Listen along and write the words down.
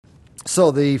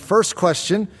So the first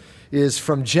question is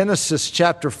from Genesis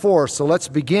chapter 4. So let's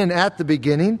begin at the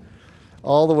beginning,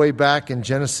 all the way back in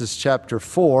Genesis chapter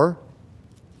 4.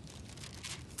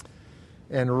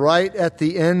 And right at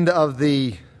the end of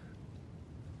the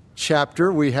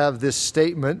chapter, we have this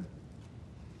statement.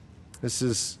 This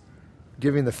is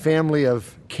giving the family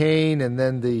of Cain and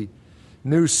then the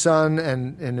new son.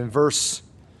 And in verse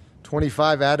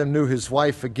 25, Adam knew his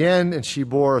wife again, and she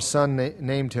bore a son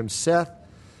named him Seth.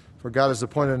 For God has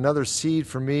appointed another seed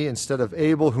for me instead of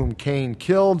Abel, whom Cain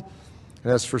killed.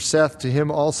 And as for Seth, to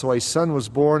him also a son was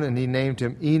born, and he named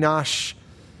him Enosh.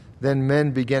 Then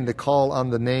men began to call on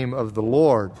the name of the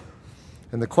Lord.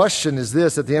 And the question is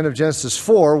this, at the end of Genesis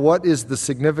 4, what is the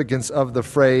significance of the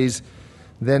phrase,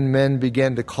 then men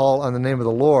began to call on the name of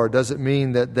the Lord? Does it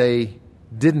mean that they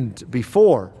didn't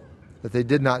before, that they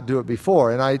did not do it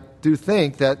before? And I do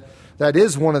think that that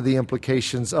is one of the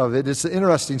implications of it. It's an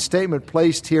interesting statement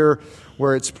placed here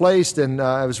where it's placed, and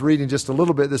I was reading just a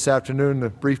little bit this afternoon, the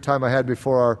brief time I had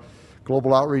before our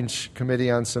Global Outreach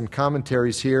Committee on some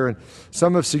commentaries here, and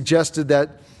some have suggested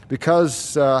that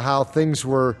because how things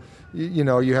were,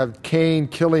 you have Cain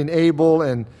killing Abel,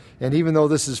 and even though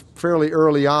this is fairly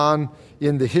early on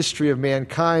in the history of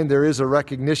mankind, there is a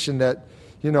recognition that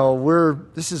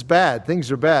this is bad.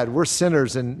 Things are bad. We're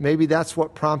sinners, and maybe that's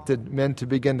what prompted men to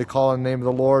begin to call on the name of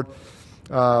the Lord.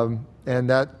 And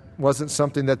that wasn't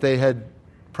something that they had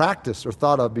practiced or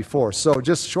thought of before. So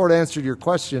just short answer to your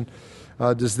question,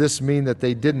 does this mean that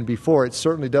they didn't before? It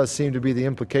certainly does seem to be the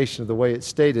implication of the way it's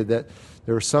stated, that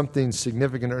there was something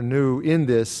significant or new in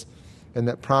this, and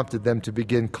that prompted them to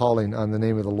begin calling on the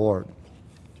name of the Lord.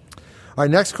 Our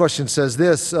next question says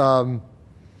this,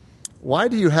 why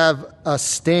do you have us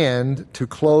stand to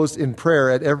close in prayer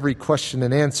at every question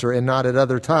and answer and not at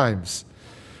other times?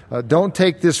 Don't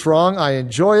take this wrong. I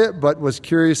enjoy it, but was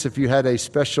curious if you had a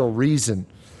special reason.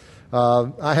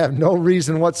 I have no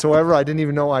reason whatsoever. I didn't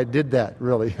even know I did that,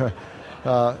 really.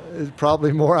 It's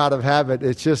probably more out of habit.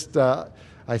 It's just,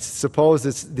 I suppose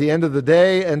it's the end of the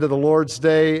day, end of the Lord's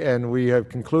day, and we have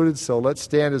concluded, so let's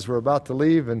stand as we're about to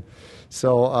leave. And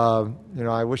so,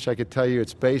 I wish I could tell you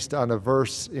it's based on a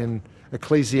verse in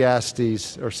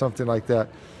Ecclesiastes or something like that,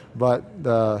 but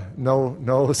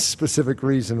no specific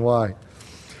reason why.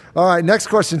 All right, next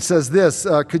question says this.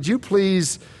 Could you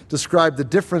please describe the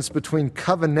difference between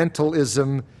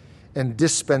covenantalism and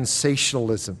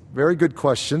dispensationalism? Very good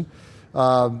question.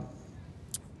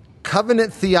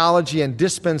 Covenant theology and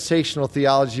dispensational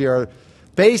theology are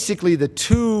basically the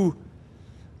two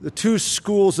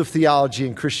schools of theology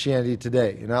in Christianity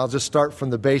today. And I'll just start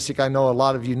from the basic. I know a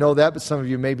lot of you know that, but some of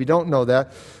you maybe don't know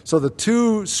that. So the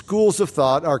two schools of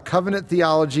thought are covenant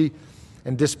theology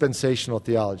and dispensational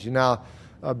theology. Now,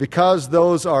 because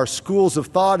those are schools of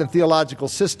thought and theological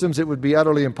systems, it would be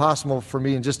utterly impossible for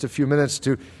me in just a few minutes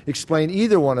to explain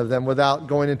either one of them without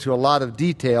going into a lot of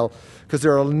detail, because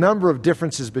there are a number of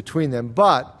differences between them.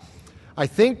 But I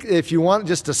think if you want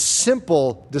just a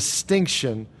simple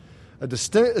distinction, a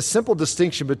simple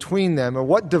distinction between them, or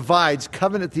what divides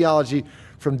covenant theology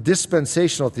from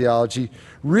dispensational theology,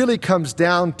 really comes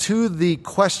down to the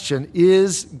question,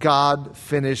 is God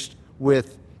finished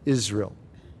with Israel?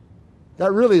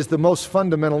 That really is the most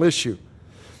fundamental issue.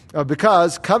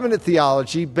 Because covenant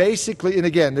theology basically, and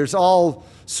again, there's all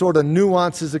sort of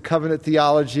nuances of covenant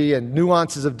theology and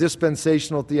nuances of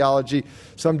dispensational theology.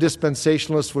 Some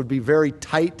dispensationalists would be very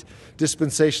tight.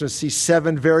 Dispensationalists see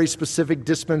 7 very specific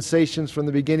dispensations from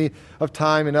the beginning of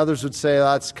time, and others would say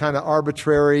that's kind of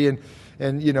arbitrary, and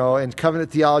covenant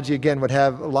theology, again, would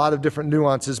have a lot of different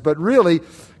nuances. But really,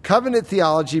 covenant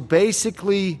theology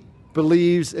basically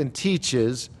believes and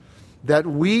teaches that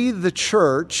we, the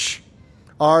church,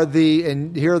 are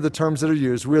and here are the terms that are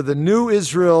used, we're the new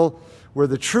Israel, we're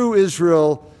the true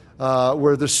Israel,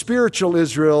 we're the spiritual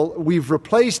Israel, we've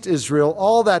replaced Israel,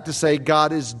 all that to say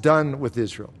God is done with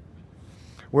Israel.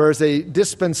 Whereas a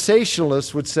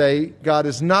dispensationalist would say God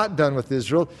is not done with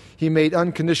Israel. He made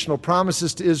unconditional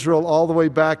promises to Israel all the way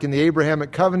back in the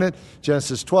Abrahamic covenant,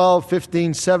 Genesis 12,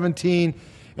 15, 17,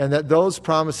 and that those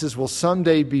promises will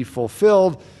someday be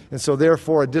fulfilled. And so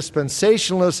therefore a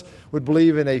dispensationalist would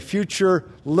believe in a future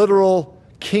literal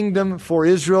kingdom for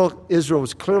Israel. Israel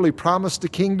was clearly promised a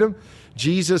kingdom.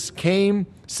 Jesus came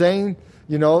saying,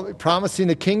 promising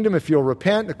a kingdom if you'll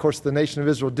repent. Of course, the nation of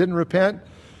Israel didn't repent.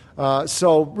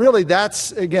 So really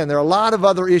that's, again, there are a lot of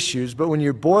other issues, but when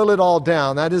you boil it all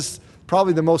down, that is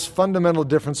probably the most fundamental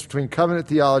difference between covenant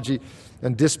theology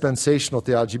and dispensational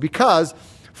theology. Because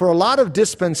for a lot of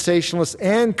dispensationalists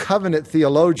and covenant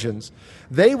theologians,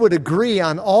 they would agree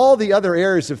on all the other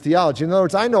areas of theology. In other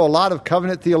words, I know a lot of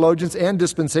covenant theologians and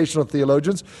dispensational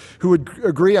theologians who would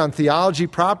agree on theology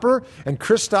proper and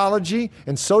Christology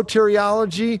and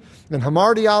soteriology and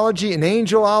hamartiology and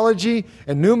angelology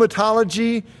and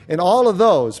pneumatology and all of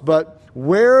those. But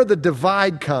where the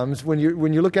divide comes when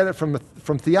you look at it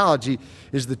from theology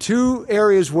is the two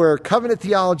areas where covenant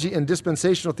theology and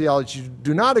dispensational theology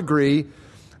do not agree.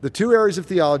 The two areas of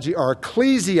theology are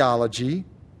ecclesiology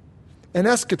and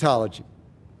eschatology.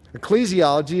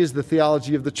 Ecclesiology is the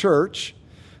theology of the church.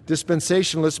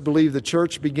 Dispensationalists believe the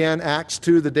church began Acts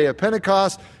 2, the day of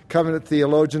Pentecost. Covenant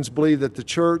theologians believe that the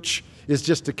church is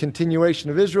just a continuation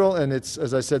of Israel, and it's,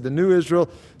 as I said, the new Israel.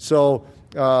 So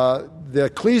the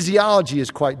ecclesiology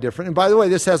is quite different. And by the way,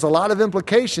 this has a lot of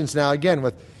implications now, again,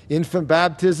 with infant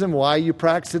baptism, why you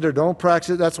practice it or don't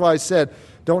practice it. That's why I said,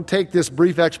 don't take this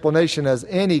brief explanation as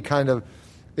any kind of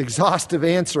exhaustive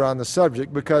answer on the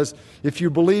subject, because if you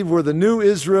believe we're the new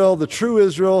Israel, the true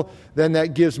Israel, then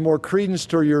that gives more credence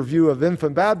to your view of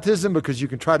infant baptism, because you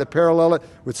can try to parallel it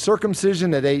with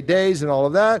circumcision at 8 days and all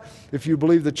of that. If you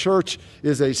believe the church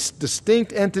is a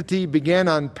distinct entity, began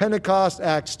on Pentecost,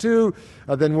 Acts 2,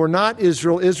 then we're not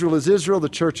Israel. Israel is Israel, the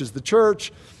church is the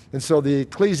church. And so the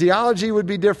ecclesiology would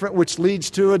be different, which leads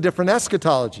to a different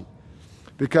eschatology.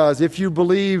 Because if you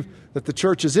believe that the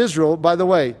church is Israel, by the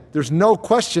way, there's no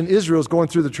question Israel is going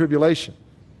through the tribulation.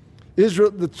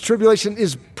 The tribulation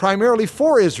is primarily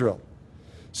for Israel.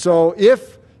 So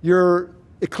if your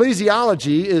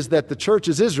ecclesiology is that the church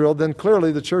is Israel, then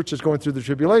clearly the church is going through the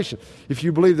tribulation. If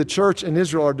you believe the church and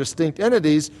Israel are distinct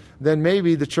entities, then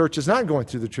maybe the church is not going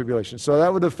through the tribulation. So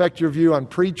that would affect your view on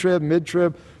pre-trib,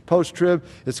 mid-trib, post-trib.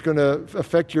 It's going to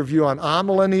affect your view on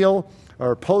amillennial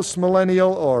or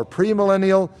post-millennial or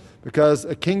premillennial, because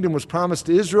a kingdom was promised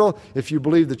to Israel. If you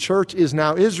believe the church is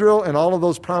now Israel and all of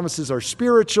those promises are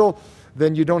spiritual,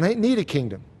 then you don't need a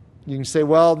kingdom. You can say,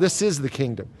 well, this is the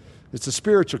kingdom. It's a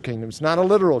spiritual kingdom. It's not a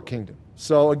literal kingdom.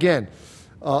 So again,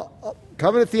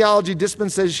 covenant theology,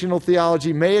 dispensational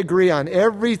theology may agree on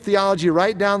every theology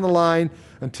right down the line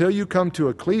until you come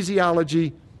to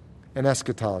ecclesiology and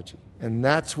eschatology. And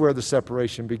that's where the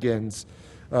separation begins,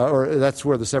 or that's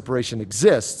where the separation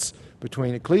exists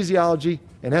between ecclesiology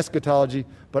and eschatology.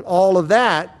 But all of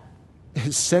that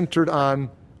is centered on,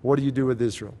 what do you do with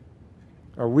Israel?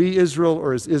 Are we Israel,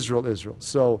 or is Israel Israel?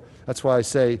 So that's why I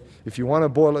say, if you want to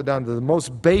boil it down to the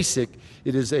most basic,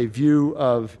 it is a view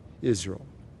of Israel.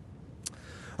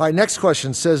 All right, next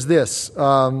question says this.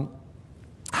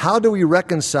 How do we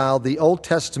reconcile the Old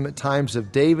Testament times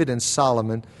of David and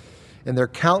Solomon and their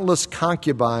countless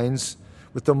concubines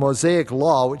with the Mosaic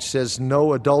law, which says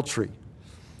no adultery?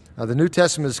 The New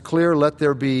Testament is clear, let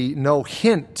there be no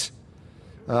hint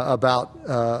about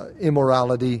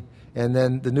immorality. And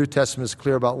then the New Testament is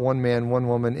clear about one man, one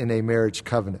woman in a marriage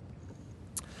covenant.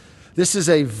 This is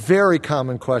a very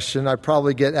common question. I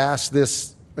probably get asked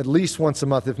this at least once a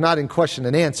month, if not in question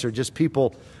and answer, just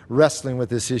people wrestling with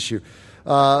this issue.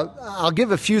 I'll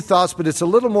give a few thoughts, but it's a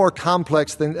little more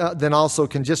complex than also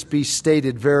can just be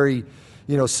stated very,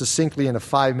 succinctly in a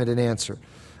 5-minute answer.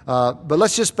 But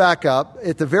let's just back up.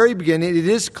 At the very beginning, it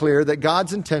is clear that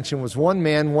God's intention was one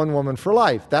man, one woman for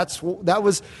life. That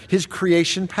was his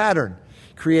creation pattern.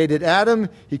 He created Adam,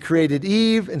 he created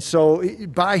Eve, and so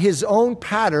by his own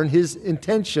pattern, his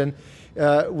intention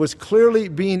was clearly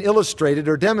being illustrated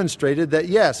or demonstrated that,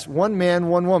 yes, one man,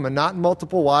 one woman, not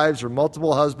multiple wives or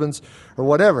multiple husbands or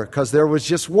whatever, because there was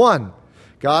just one.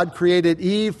 God created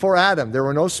Eve for Adam. There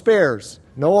were no spares,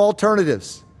 no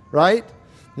alternatives, right?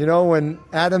 When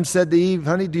Adam said to Eve,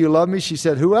 honey, do you love me? She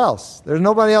said, who else? There's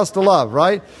nobody else to love,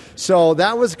 right? So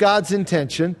that was God's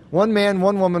intention, one man,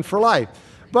 one woman for life.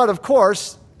 But of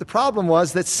course, the problem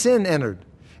was that sin entered,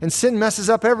 and sin messes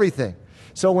up everything.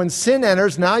 So when sin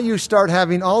enters, now you start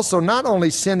having also not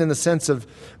only sin in the sense of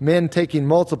men taking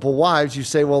multiple wives. You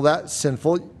say, well, that's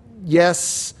sinful.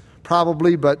 Yes,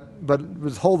 probably, but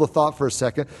hold the thought for a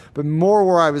second. But more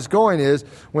where I was going is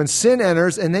when sin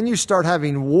enters, and then you start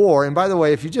having war. And by the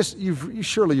way, if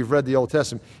surely you've read the Old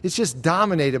Testament, it's just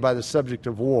dominated by the subject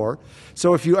of war.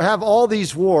 So if you have all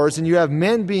these wars and you have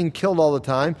men being killed all the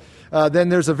time, then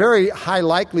there's a very high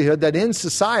likelihood that in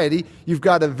society you've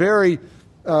got a very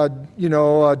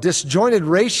disjointed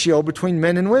ratio between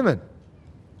men and women.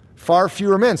 Far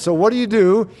fewer men. So what do you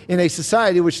do in a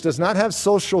society which does not have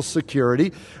social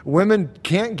security? Women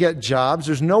can't get jobs.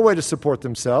 There's no way to support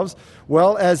themselves.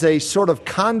 Well, as a sort of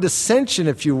condescension,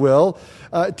 if you will,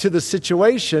 to the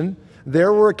situation,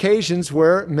 there were occasions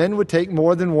where men would take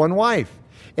more than one wife.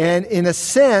 And in a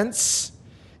sense,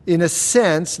 in a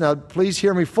sense, now please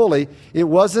hear me fully, it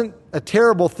wasn't a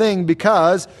terrible thing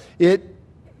because it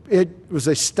was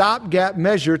a stopgap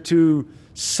measure to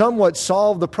somewhat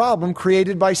solve the problem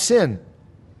created by sin.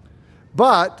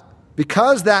 But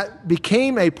because that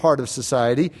became a part of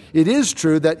society, it is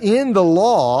true that in the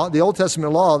law, the Old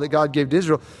Testament law that God gave to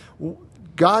Israel,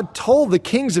 God told the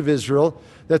kings of Israel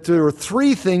that there were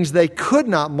three things they could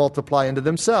not multiply into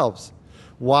themselves: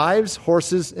 wives,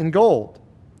 horses, and gold.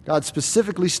 God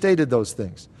specifically stated those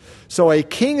things. So a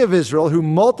king of Israel who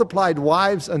multiplied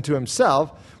wives unto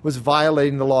himself was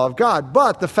violating the law of God.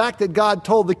 But the fact that God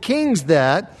told the kings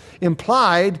that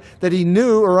implied that he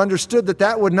knew or understood that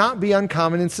that would not be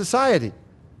uncommon in society.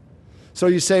 So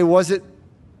you say, was it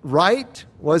right?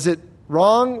 Was it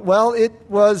wrong? Well, it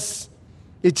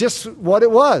just what it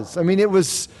was. I mean, it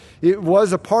was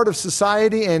a part of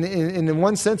society, and in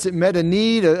one sense it met a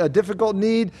need, a difficult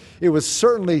need. It was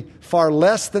certainly far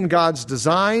less than God's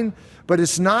design, but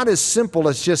it's not as simple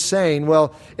as just saying,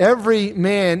 well, every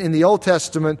man in the Old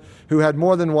Testament who had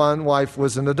more than one wife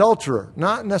was an adulterer.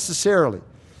 Not necessarily,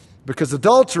 because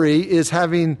adultery is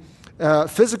having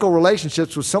physical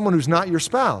relationships with someone who's not your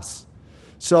spouse.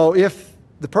 So if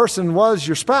the person was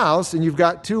your spouse and you've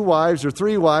got 2 wives or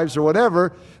 3 wives or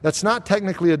whatever, that's not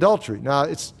technically adultery. Now,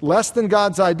 it's less than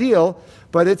God's ideal,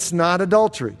 but it's not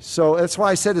adultery. So that's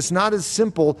why I said it's not as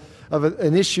simple of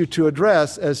an issue to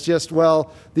address as just,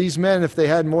 well, these men, if they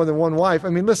had more than one wife. I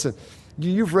mean, listen,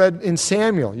 you've read in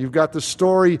Samuel, you've got the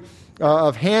story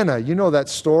of Hannah. You know that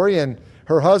story, and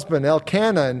her husband,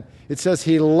 Elkanah, and it says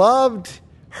he loved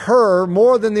her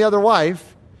more than the other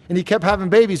wife, and he kept having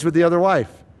babies with the other wife.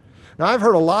 Now, I've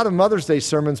heard a lot of Mother's Day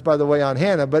sermons, by the way, on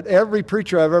Hannah, but every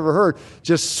preacher I've ever heard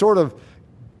just sort of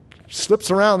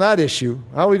slips around that issue.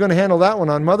 How are we going to handle that one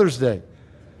on Mother's Day?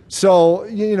 So,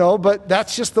 but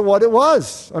that's just what it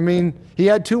was. I mean, he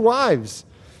had 2 wives.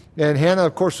 And Hannah,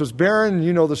 of course, was barren.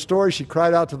 You know the story. She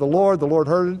cried out to the Lord. The Lord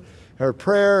heard her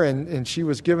prayer, and she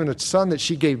was given a son that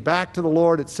she gave back to the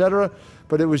Lord, etc.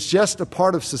 But it was just a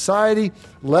part of society,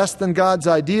 less than God's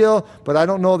ideal. But I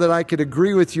don't know that I could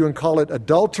agree with you and call it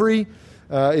adultery.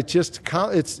 It's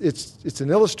an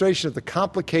illustration of the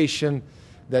complication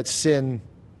that sin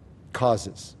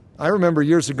causes. I remember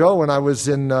years ago when I was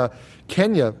in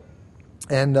Kenya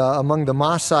and among the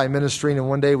Maasai ministering, and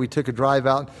one day we took a drive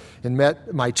out and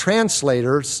met my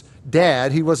translator's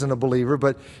dad. He wasn't a believer,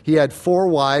 but he had 4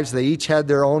 wives. They each had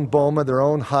their own boma, their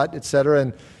own hut,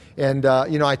 etc. And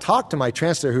I talked to my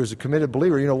translator, who's a committed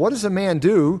believer. What does a man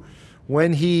do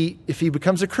if he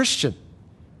becomes a Christian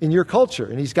in your culture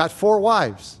and he's got 4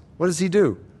 wives? What does he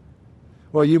do?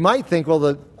 Well, you might think, well,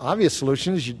 the obvious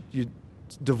solution is you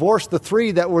divorce the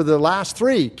 3 that were the last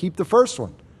 3, keep the first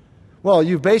one. Well,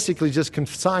 you've basically just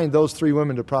consigned those 3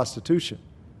 women to prostitution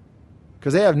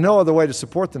because they have no other way to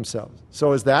support themselves.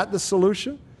 So is that the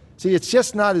solution? See, it's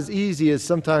just not as easy as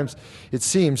sometimes it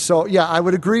seems. So, yeah, I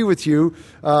would agree with you.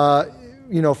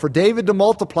 For David to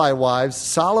multiply wives,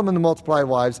 Solomon to multiply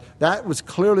wives, that was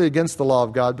clearly against the law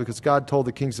of God because God told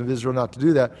the kings of Israel not to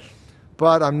do that.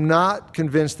 But I'm not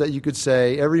convinced that you could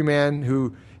say every man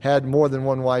who had more than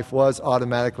one wife was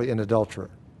automatically an adulterer.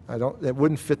 It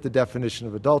wouldn't fit the definition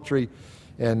of adultery.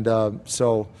 And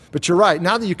but you're right.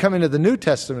 Now that you come into the New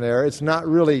Testament era, it's not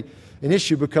really an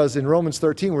issue because in Romans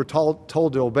 13 we're told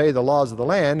to obey the laws of the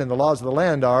land, and the laws of the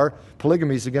land are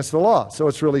polygamy is against the law. So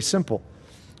it's really simple.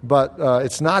 But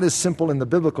it's not as simple in the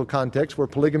biblical context where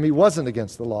polygamy wasn't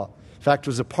against the law. In fact, it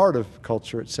was a part of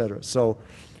culture, etc. So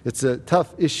it's a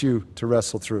tough issue to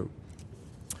wrestle through.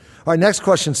 All right, next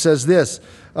question says this.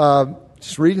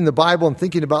 Just reading the Bible and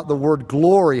thinking about the word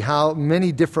glory, how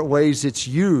many different ways it's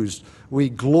used. We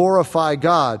glorify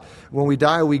God. When we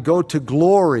die, we go to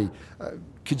glory.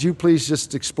 Could you please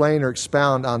just explain or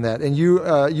expound on that? And you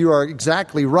are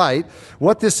exactly right.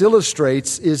 What this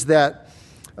illustrates is that,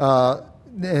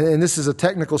 and this is a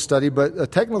technical study, but a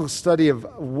technical study of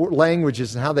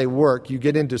languages and how they work, you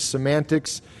get into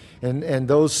semantics and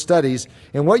those studies.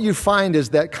 And what you find is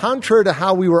that contrary to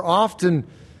how we were often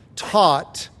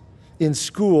taught in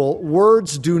school,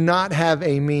 words do not have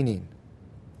a meaning.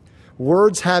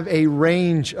 Words have a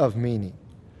range of meaning.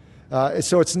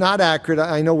 So it's not accurate.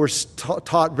 I know we're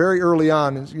taught very early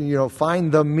on,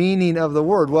 find the meaning of the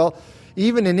word. Well,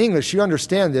 even in English, you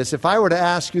understand this. If I were to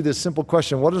ask you this simple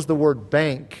question, what does the word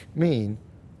bank mean?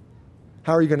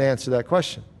 How are you going to answer that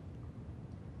question?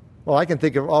 Well, I can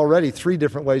think of already 3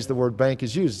 different ways the word bank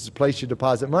is used. It's a place you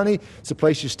deposit money. It's a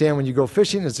place you stand when you go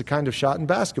fishing. It's a kind of shot in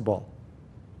basketball.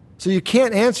 So you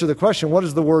can't answer the question, what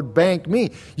does the word bank mean?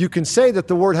 You can say that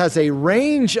the word has a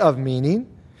range of meaning,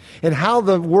 And how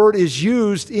the word is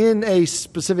used in a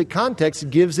specific context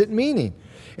gives it meaning.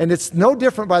 And it's no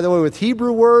different, by the way, with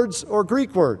Hebrew words or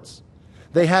Greek words.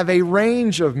 They have a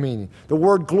range of meaning. The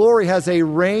word glory has a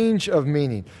range of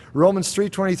meaning. Romans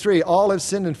 3:23, all have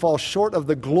sinned and fall short of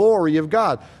the glory of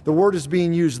God. The word is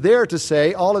being used there to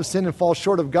say all have sinned and fall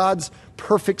short of God's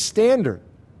perfect standard.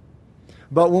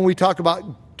 But when we talk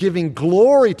about giving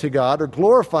glory to God or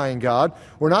glorifying God,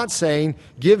 we're not saying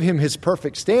give him his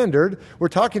perfect standard. We're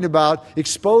talking about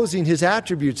exposing his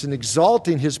attributes and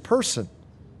exalting his person.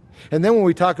 And then when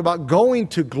we talk about going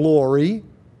to glory,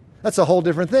 that's a whole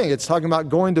different thing. It's talking about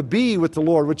going to be with the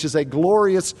Lord, which is a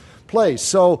glorious place.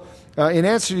 So in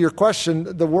answer to your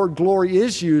question, the word glory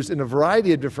is used in a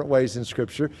variety of different ways in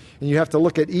Scripture, and you have to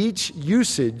look at each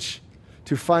usage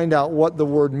to find out what the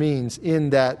word means in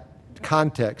that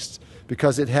context,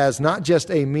 because it has not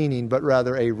just a meaning, but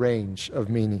rather a range of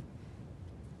meaning.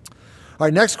 All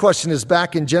right, next question is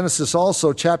back in Genesis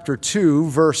also, chapter 2,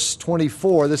 verse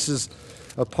 24. This is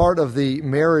a part of the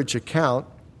marriage account.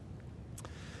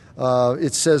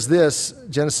 It says this,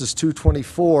 Genesis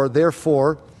 2:24,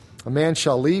 therefore a man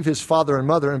shall leave his father and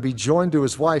mother and be joined to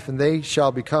his wife, and they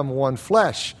shall become one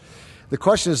flesh. The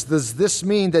question is, does this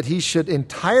mean that he should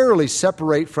entirely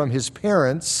separate from his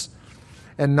parents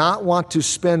and not want to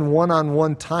spend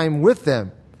one-on-one time with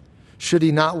them? Should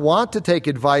he not want to take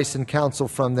advice and counsel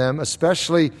from them,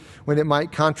 especially when it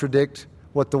might contradict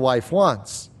what the wife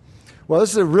wants? Well,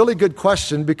 this is a really good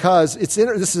question, because this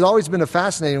has always been a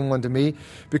fascinating one to me,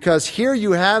 because here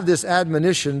you have this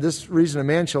admonition, this reason a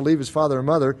man shall leave his father and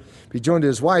mother, be joined to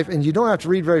his wife, and you don't have to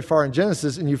read very far in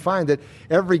Genesis, and you find that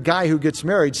every guy who gets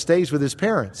married stays with his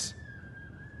parents.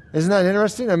 Isn't that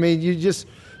interesting? I mean,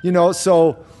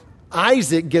 so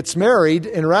Isaac gets married,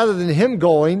 and rather than him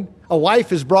going, a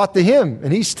wife is brought to him,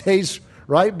 and he stays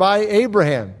right by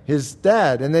Abraham, his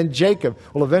dad, and then Jacob.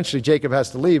 Well, eventually Jacob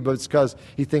has to leave, but it's because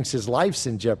he thinks his life's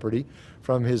in jeopardy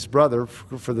from his brother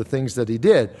for the things that he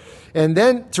did. And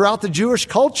then throughout the Jewish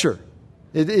culture,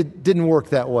 it didn't work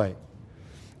that way.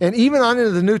 And even on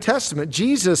into the New Testament,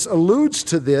 Jesus alludes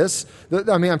to this. I'm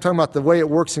talking about the way it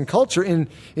works in culture in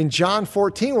John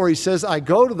 14, where he says, I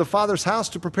go to the Father's house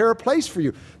to prepare a place for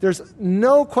you. There's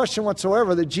no question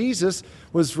whatsoever that Jesus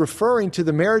was referring to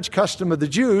the marriage custom of the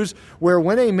Jews, where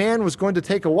when a man was going to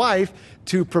take a wife,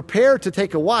 to prepare to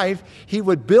take a wife, he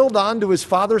would build onto his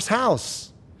father's house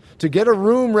to get a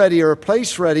room ready or a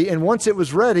place ready. And once it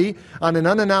was ready, on an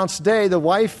unannounced day, the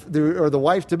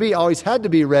wife-to-be always had to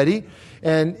be ready,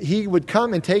 and he would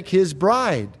come and take his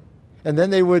bride. And then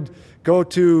they would go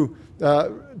to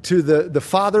the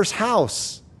father's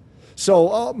house.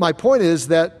 So my point is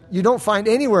that you don't find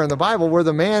anywhere in the Bible where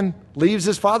the man leaves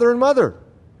his father and mother.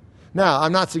 Now,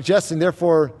 I'm not suggesting,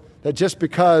 therefore, that just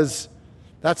because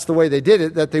that's the way they did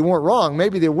it, that they weren't wrong.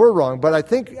 Maybe they were wrong. But I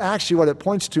think actually what it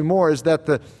points to more is that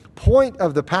the point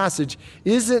of the passage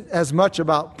isn't as much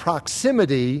about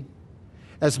proximity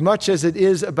as much as it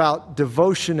is about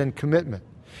devotion and commitment.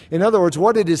 In other words,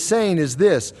 what it is saying is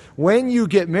this: when you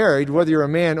get married, whether you're a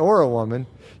man or a woman,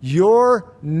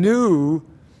 your new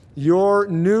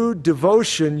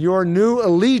devotion, your new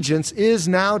allegiance is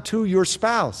now to your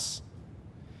spouse.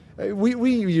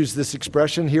 We use this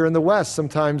expression here in the West.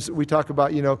 Sometimes we talk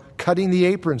about, cutting the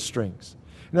apron strings.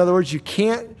 In other words, you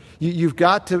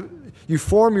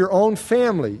form your own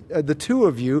family. The two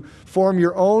of you form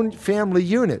your own family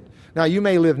unit. Now, you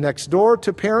may live next door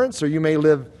to parents, or you may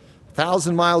live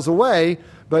 1,000 miles away,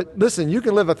 but listen, you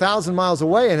can live 1,000 miles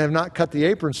away and have not cut the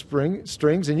apron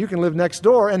strings, and you can live next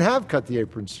door and have cut the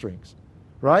apron strings,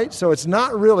 right? So it's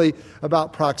not really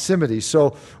about proximity.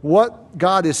 So what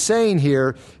God is saying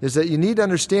here is that you need to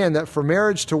understand that for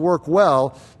marriage to work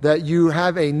well, that you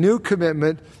have a new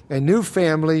commitment, a new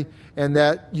family, and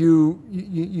that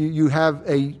you have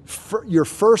your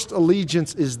first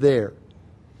allegiance is there.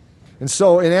 And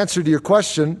so in answer to your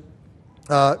question,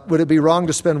 would it be wrong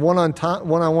to spend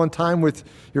one-on-one time with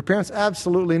your parents?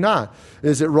 Absolutely not.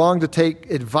 Is it wrong to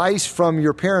take advice from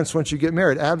your parents once you get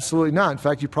married? Absolutely not. In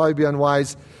fact, you'd probably be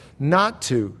unwise not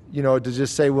to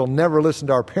just say, we'll never listen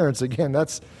to our parents again.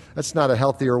 That's not a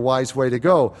healthy or wise way to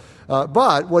go.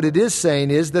 But what it is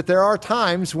saying is that there are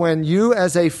times when you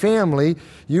as a family,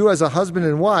 you as a husband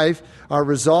and wife, are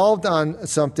resolved on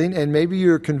something, and maybe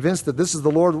you're convinced that this is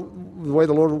the way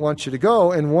the Lord wants you to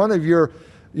go, and one of your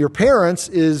parents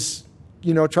is,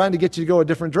 trying to get you to go a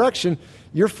different direction.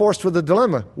 You're forced with a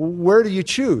dilemma. Where do you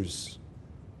choose?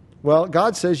 Well,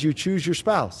 God says you choose your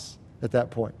spouse at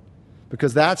that point,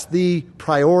 because that's the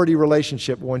priority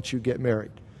relationship once you get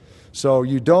married. So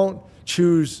you don't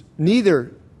choose,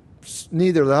 neither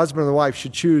the husband or the wife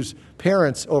should choose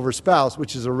parents over spouse,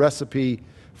 which is a recipe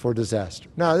for disaster.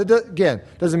 Now, again,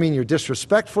 doesn't mean you're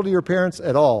disrespectful to your parents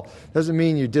at all. Doesn't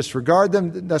mean you disregard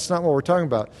them. That's not what we're talking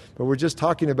about. But we're just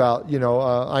talking about,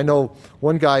 I know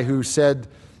one guy who said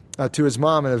to his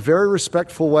mom in a very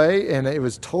respectful way, and it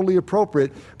was totally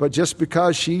appropriate, but just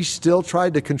because she still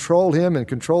tried to control him and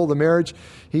control the marriage,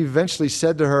 he eventually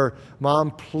said to her,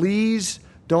 "Mom, please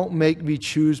don't make me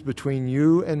choose between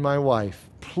you and my wife.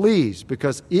 Please,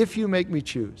 because if you make me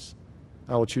choose,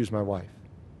 I will choose my wife."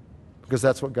 Because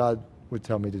that's what God would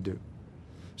tell me to do.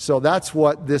 So that's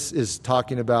what this is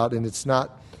talking about, and it's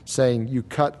not saying you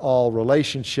cut all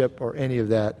relationship or any of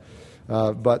that,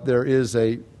 but there is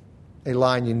a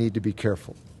line you need to be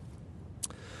careful.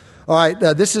 All right,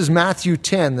 this is Matthew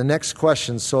 10, the next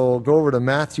question. So we'll go over to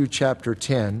Matthew chapter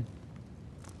 10.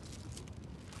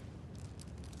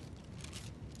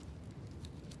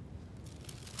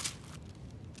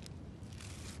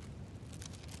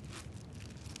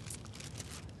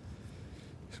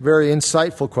 Very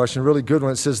insightful question, really good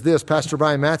one. It says this, Pastor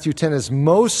Brian, Matthew 10 is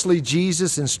mostly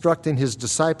Jesus instructing his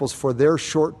disciples for their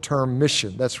short-term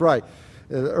mission. That's right.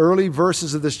 The early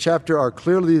verses of this chapter are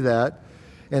clearly that.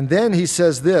 And then he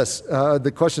says this,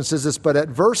 the question says this, but at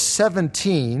verse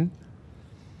 17,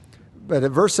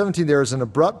 there is an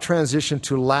abrupt transition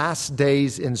to last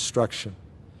days instruction.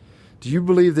 Do you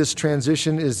believe this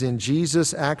transition is in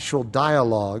Jesus' actual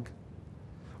dialogue,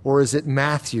 or is it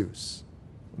Matthew's?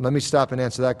 Let me stop and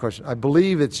answer that question. I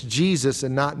believe it's Jesus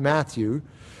and not Matthew,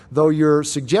 though your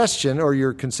suggestion or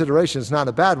your consideration is not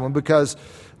a bad one, because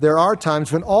there are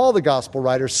times when all the gospel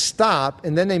writers stop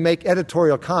and then they make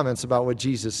editorial comments about what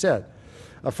Jesus said.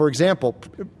 For example,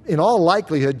 in all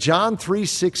likelihood, John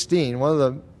 3:16, one of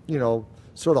the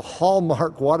sort of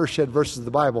hallmark watershed verses of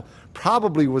the Bible,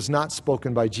 probably was not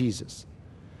spoken by Jesus.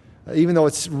 Even though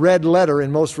it's red letter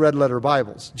in most red letter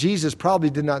Bibles. Jesus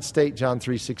probably did not state John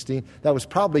 3:16. That was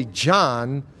probably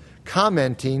John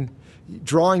commenting,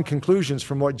 drawing conclusions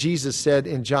from what Jesus said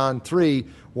in John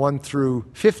 3:1 through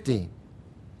 15.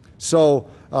 So,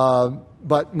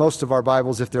 but most of our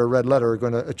Bibles, if they're red letter, are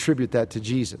going to attribute that to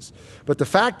Jesus. But the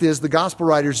fact is, the gospel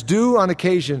writers do on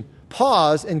occasion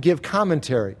pause and give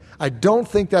commentary. I don't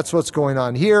think that's what's going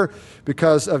on here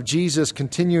because of Jesus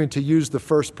continuing to use the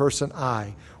first person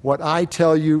I. What I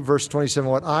tell you, verse 27,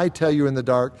 what I tell you in the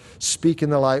dark, speak in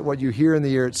the light, what you hear in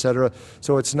the ear, etc.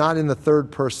 So it's not in the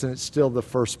third person, it's still the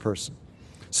first person.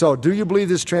 So do you believe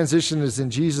this transition is in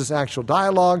Jesus' actual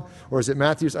dialogue, or is it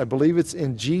Matthew's? I believe it's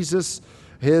in Jesus,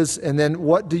 his. And then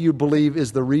what do you believe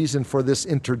is the reason for this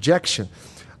interjection?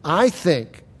 I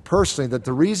think, personally, that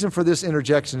the reason for this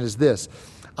interjection is this.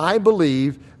 I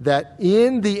believe that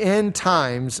in the end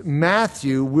times,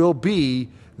 Matthew will be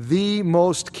the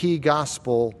most key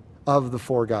gospel of the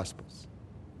four gospels.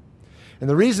 And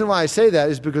the reason why I say that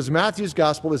is because Matthew's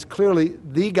gospel is clearly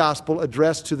the gospel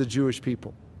addressed to the Jewish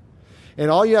people. And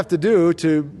all you have to do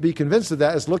to be convinced of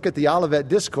that is look at the Olivet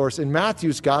Discourse. In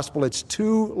Matthew's gospel, it's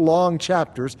 2 long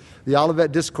chapters. The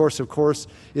Olivet Discourse, of course,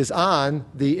 is on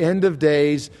the end of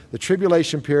days, the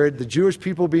tribulation period, the Jewish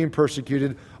people being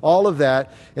persecuted, all of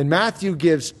that. And Matthew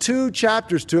gives 2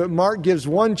 chapters to it. Mark gives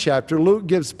 1 chapter. Luke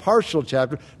gives partial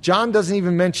chapter. John doesn't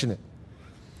even mention it.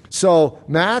 So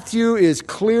Matthew is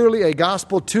clearly a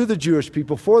gospel to the Jewish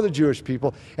people, for the Jewish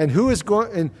people. And who is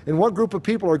going, and what group of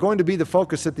people are going to be the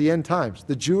focus at the end times?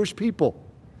 The Jewish people,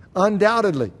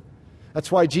 undoubtedly.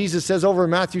 That's why Jesus says over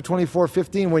in Matthew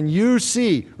 24:15, when you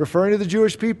see, referring to the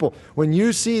Jewish people, when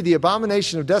you see the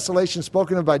abomination of desolation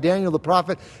spoken of by Daniel the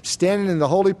prophet standing in the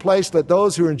holy place, let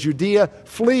those who are in Judea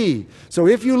flee. So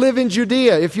if you live in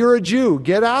Judea, if you're a Jew,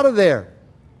 get out of there.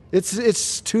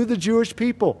 It's to the Jewish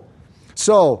people.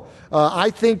 So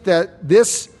I think that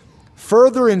this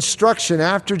further instruction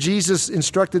after Jesus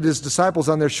instructed his disciples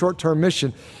on their short-term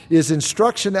mission is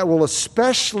instruction that will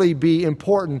especially be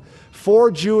important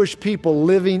for Jewish people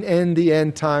living in the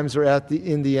end times or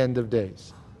in the end of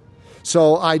days.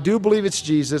 So I do believe it's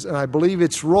Jesus, and I believe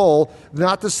its role,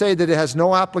 not to say that it has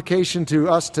no application to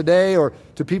us today or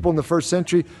to people in the first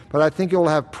century, but I think it will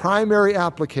have primary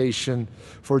application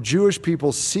for Jewish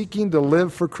people seeking to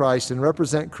live for Christ and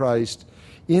represent Christ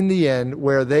in the end,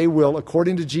 where they will,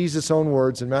 according to Jesus' own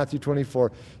words in Matthew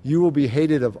 24, you will be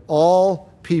hated of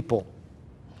all people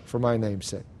for my name's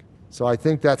sake. So I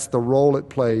think that's the role it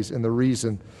plays and the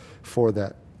reason for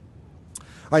that.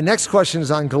 All right, next question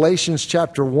is on Galatians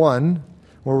chapter 1,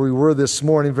 where we were this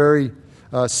morning. Very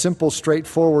simple,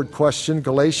 straightforward question.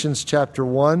 Galatians chapter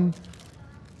 1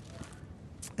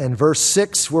 and verse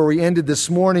 6, where we ended this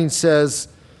morning, says,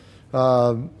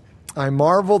 I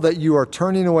marvel that you are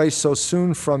turning away so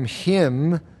soon from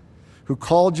him who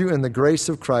called you in the grace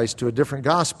of Christ to a different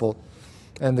gospel,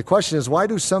 And the question is, why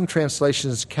do some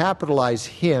translations capitalize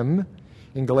him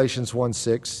in Galatians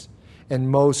 1:6 and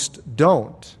most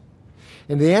don't?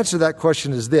 And the answer to that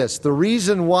question is this. The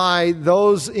reason why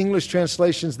those English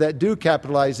translations that do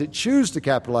capitalize it choose to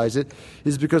capitalize it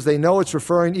is because they know it's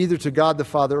referring either to God the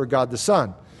Father or God the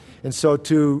Son. And so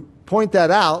to point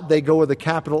that out, they go with a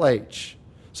capital H.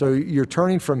 So you're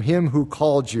turning from him who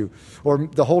called you, or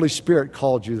the Holy Spirit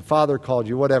called you, the Father called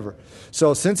you, whatever.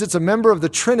 So since it's a member of the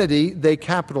Trinity, they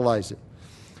capitalize it.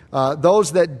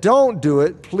 Those that don't do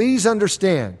it, please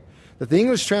understand that the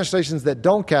English translations that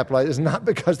don't capitalize is not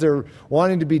because they're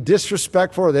wanting to be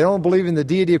disrespectful or they don't believe in the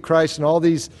deity of Christ and all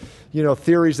these,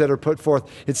 theories that are put forth.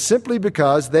 It's simply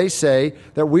because they say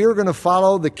that we are going to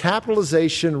follow the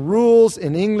capitalization rules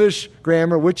in English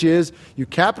grammar, which is you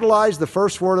capitalize the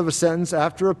first word of a sentence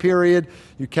after a period,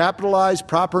 you capitalize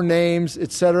proper names,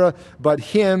 etc., but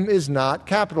him is not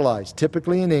capitalized.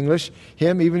 Typically in English,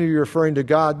 him, even if you're referring to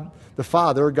God the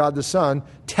Father or God the Son,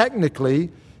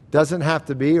 technically doesn't have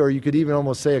to be, or you could even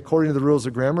almost say, according to the rules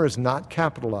of grammar, is not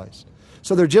capitalized.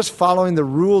 So they're just following the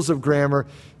rules of grammar.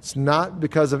 It's not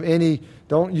because of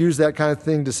don't use that kind of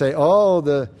thing to say,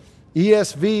 the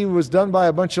ESV was done by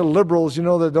a bunch of liberals,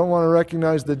 that don't want to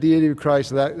recognize the deity of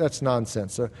Christ. That's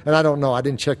nonsense. And I don't know. I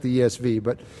didn't check the ESV.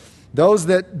 But those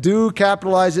that do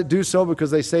capitalize it do so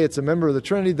because they say it's a member of the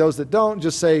Trinity. Those that don't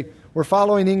just say, we're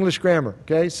following English grammar.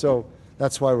 Okay? So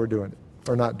that's why we're doing it,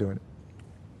 or not doing it.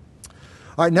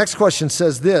 All right, next question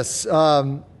says this.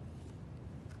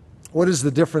 What is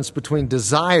the difference between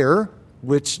desire,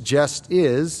 which just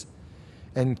is,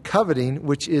 and coveting,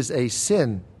 which is a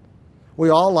sin? We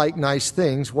all like nice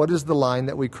things. What is the line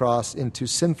that we cross into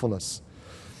sinfulness?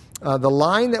 The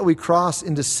line that we cross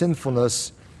into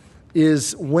sinfulness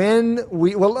is when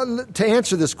to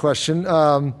answer this question,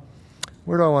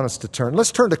 where do I want us to turn?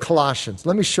 Let's turn to Colossians.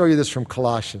 Let me show you this from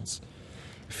Colossians.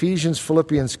 Ephesians,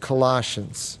 Philippians,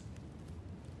 Colossians.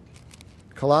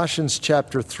 Colossians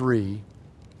chapter 3.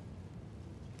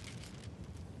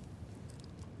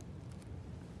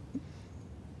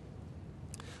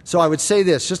 So I would say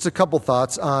this, just a couple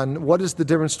thoughts on what is the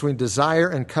difference between desire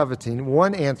and coveting.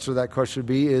 One answer to that question would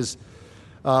be is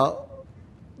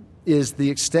the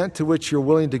extent to which you're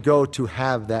willing to go to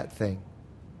have that thing.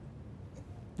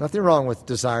 Nothing wrong with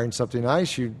desiring something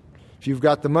nice. If you've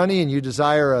got the money and you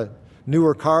desire a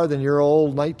newer car than your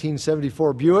old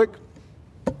 1974 Buick,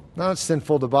 not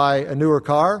sinful to buy a newer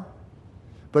car.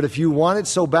 But if you want it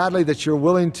so badly that you're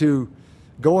willing to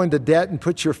go into debt and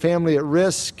put your family at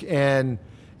risk and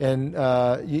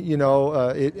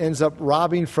it ends up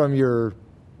robbing from your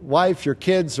wife, your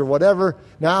kids, or whatever,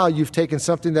 now you've taken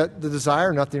something that the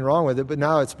desire, nothing wrong with it, but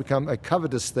now it's become a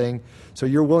covetous thing, so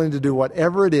you're willing to do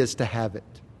whatever it is to have it.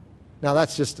 Now,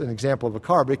 that's just an example of a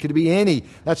car, but it could be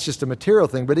that's just a material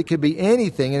thing, but it could be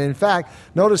anything. And in fact,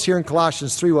 notice here in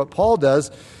Colossians 3 what Paul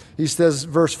does. He says,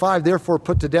 verse 5, therefore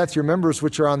put to death your members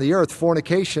which are on the earth,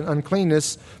 fornication,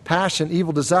 uncleanness, passion,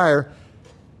 evil desire.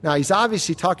 Now, he's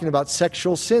obviously talking about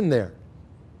sexual sin there.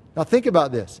 Now, think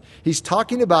about this. He's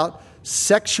talking about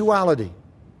sexuality.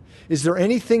 Is there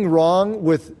anything wrong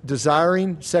with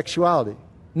desiring sexuality?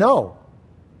 No.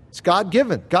 It's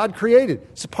God-given, God-created.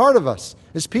 It's a part of us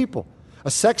as people. A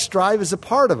sex drive is a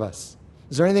part of us.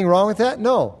 Is there anything wrong with that?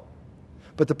 No.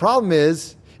 But the problem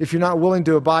is if you're not willing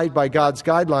to abide by God's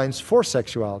guidelines for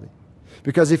sexuality.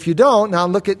 Because if you don't, now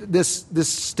look at this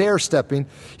stair-stepping.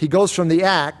 He goes from the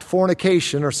act,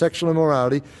 fornication or sexual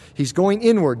immorality, he's going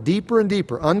inward, deeper and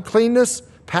deeper. Uncleanness,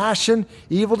 passion,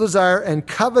 evil desire, and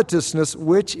covetousness,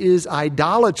 which is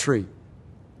idolatry.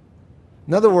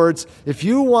 In other words, if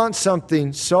you want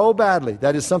something so badly,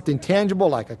 that is something tangible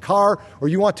like a car, or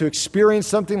you want to experience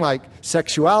something like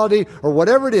sexuality, or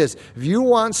whatever it is, if you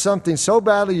want something so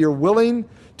badly you're willing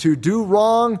to do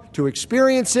wrong, to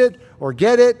experience it, or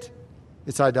get it,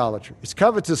 it's idolatry. It's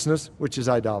covetousness, which is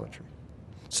idolatry.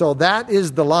 So that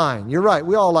is the line. You're right.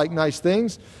 We all like nice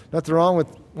things. Nothing wrong with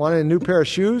wanting a new pair of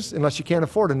shoes, unless you can't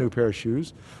afford a new pair of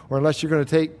shoes, or unless you're going to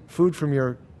take food from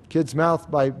your kid's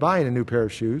mouth by buying a new pair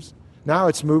of shoes. Now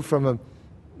it's moved from a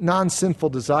non-sinful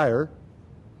desire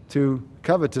to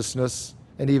covetousness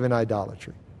and even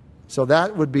idolatry. So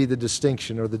that would be the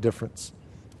distinction or the difference.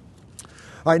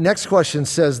 All right, next question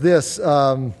says this.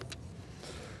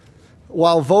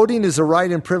 While voting is a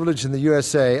right and privilege in the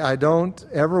USA, I don't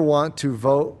even want to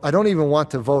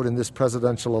vote in this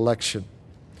presidential election.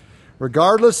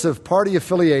 Regardless of party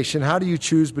affiliation, how do you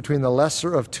choose between the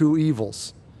lesser of two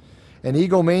evils? An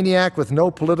egomaniac with no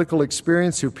political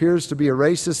experience who appears to be a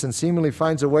racist and seemingly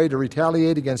finds a way to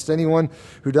retaliate against anyone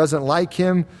who doesn't like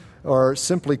him or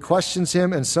simply questions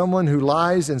him, and someone who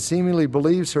lies and seemingly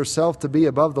believes herself to be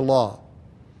above the law.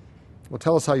 Well,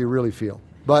 tell us how you really feel.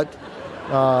 But,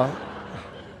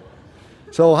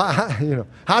 so,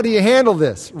 how do you handle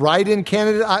this? Write-in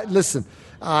candidate? Listen,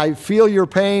 I feel your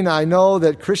pain. I know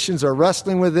that Christians are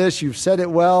wrestling with this. You've said it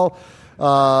well.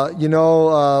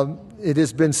 It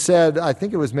has been said, I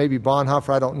think it was maybe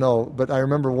Bonhoeffer, I don't know, but I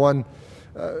remember one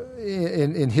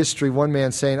in history, one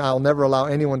man saying, I'll never allow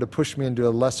anyone to push me into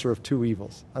a lesser of two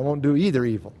evils. I won't do either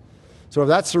evil. So if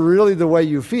that's really the way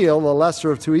you feel, the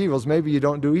lesser of two evils, maybe you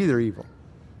don't do either evil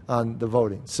on the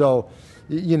voting. So,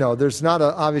 there's not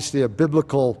obviously a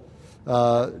biblical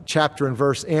chapter and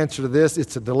verse answer to this.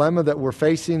 It's a dilemma that we're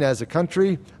facing as a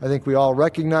country. I think we all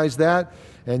recognize that.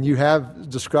 And you have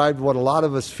described what a lot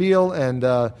of us feel,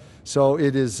 and so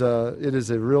it is a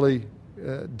really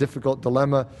difficult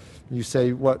dilemma. You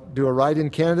say, what, do a write-in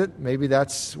candidate? Maybe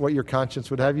that's what your conscience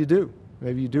would have you do.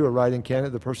 Maybe you do a write-in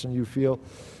candidate, the person you feel.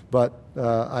 But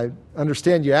I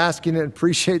understand you asking it and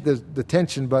appreciate the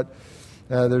tension, but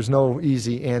there's no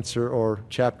easy answer or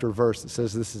chapter or verse that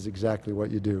says this is exactly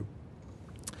what you do.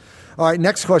 All right,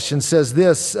 next question says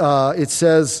this. It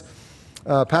says,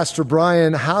 Pastor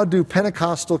Brian, how do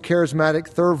Pentecostal, charismatic,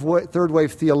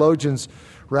 third-wave theologians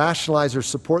rationalize or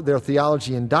support their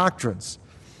theology and doctrines?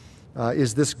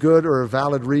 Is this good or a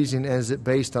valid reason, and is it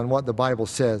based on what the Bible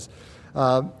says?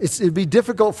 It'd be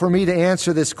difficult for me to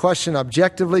answer this question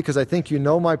objectively because I think you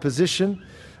know my position.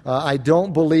 I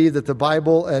don't believe that the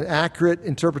Bible, an accurate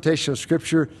interpretation of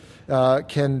Scripture,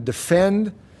 can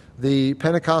defend the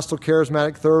Pentecostal,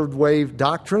 charismatic, third-wave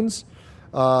doctrines.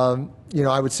 I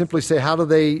would simply say, how do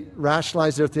they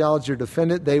rationalize their theology or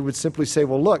defend it? They would simply say,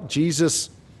 well, look, Jesus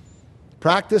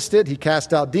practiced it. He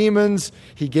cast out demons.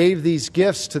 He gave these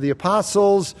gifts to the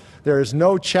apostles. There is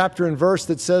no chapter and verse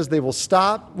that says they will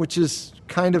stop, which is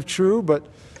kind of true, but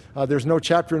there's no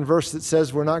chapter and verse that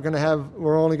says we're only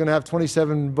going to have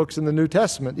 27 books in the New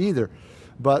Testament either.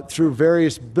 But through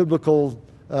various biblical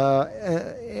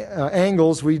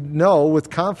angles, we know with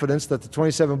confidence that the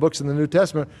 27 books in the New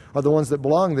Testament are the ones that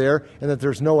belong there and that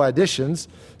there's no additions.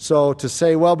 So to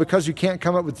say, well, because you can't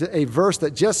come up with a verse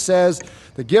that just says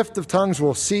the gift of tongues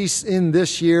will cease in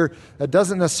this year, that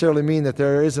doesn't necessarily mean that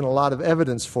there isn't a lot of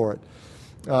evidence for it.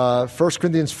 1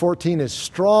 Corinthians 14 is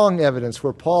strong evidence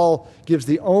where Paul gives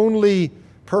the only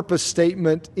purpose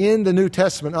statement in the New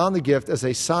Testament on the gift as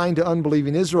a sign to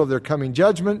unbelieving Israel of their coming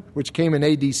judgment, which came in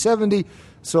AD 70.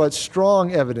 So it's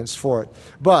strong evidence for it.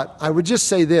 But I would just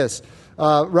say this.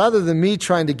 Rather than me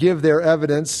trying to give their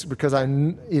evidence, because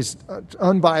I'm as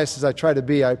unbiased as I try to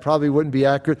be, I probably wouldn't be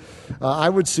accurate. I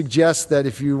would suggest that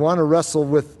if you want to wrestle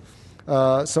with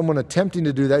someone attempting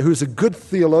to do that, who's a good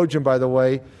theologian, by the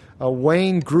way,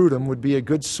 Wayne Grudem would be a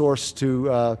good source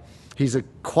to... He's a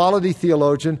quality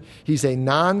theologian. He's a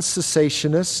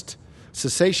non-cessationist.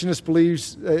 Cessationism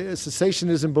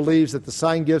believes that the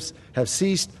sign gifts have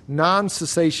ceased.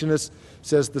 Non-cessationist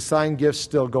says the sign gifts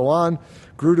still go on.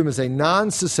 Grudem is a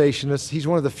non-cessationist. He's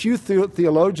one of the few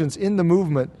theologians in the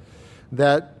movement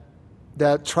that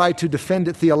try to defend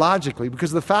it theologically.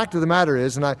 Because the fact of the matter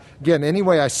is, and again, any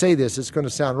way I say this, it's going to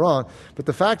sound wrong, but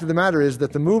the fact of the matter is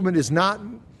that the movement is not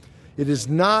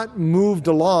moved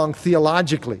along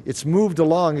theologically. It's moved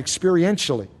along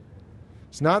experientially.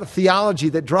 It's not a theology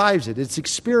that drives it. It's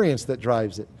experience that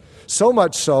drives it. So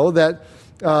much so that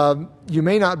you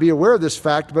may not be aware of this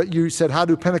fact, but you said, how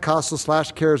do Pentecostal /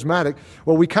 charismatic?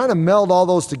 Well, we kind of meld all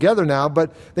those together now,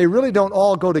 but they really don't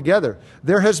all go together.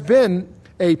 There has been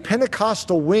a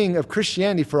Pentecostal wing of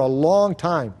Christianity for a long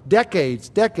time,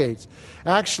 decades,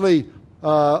 actually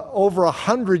over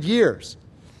 100 years.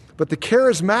 But the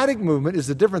charismatic movement is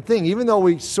a different thing. Even though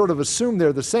we sort of assume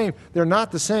they're the same, they're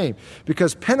not the same.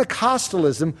 Because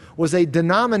Pentecostalism was a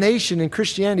denomination in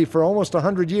Christianity for almost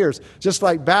 100 years. Just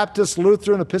like Baptist,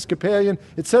 Lutheran, Episcopalian,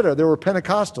 etc. There were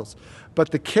Pentecostals. But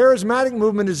the charismatic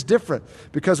movement is different.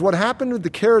 Because what happened with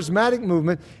the charismatic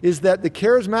movement is that the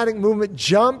charismatic movement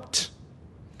jumped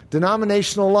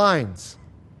denominational lines.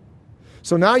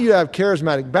 So now you have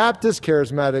charismatic Baptists,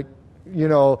 charismatic,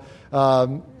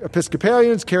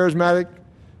 Episcopalians, charismatic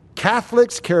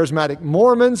Catholics, charismatic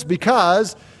Mormons,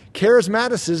 because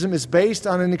charismaticism is based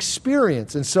on an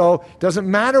experience. And so it doesn't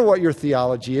matter what your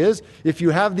theology is. If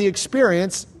you have the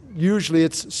experience, usually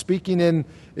it's speaking in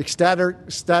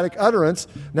ecstatic utterance,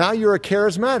 now you're a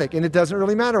charismatic. And it doesn't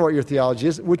really matter what your theology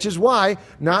is, which is why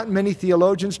not many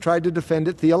theologians tried to defend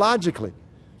it theologically.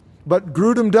 But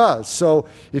Grudem does. So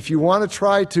if you want to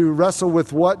try to wrestle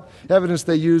with what evidence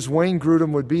they use, Wayne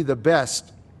Grudem would be the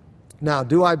best. Now,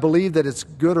 do I believe that it's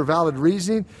good or valid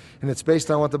reasoning and it's based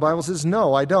on what the Bible says?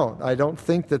 No, I don't. I don't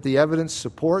think that the evidence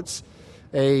supports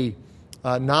a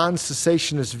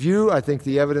non-cessationist view. I think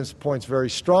the evidence points very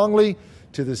strongly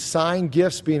to the sign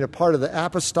gifts being a part of the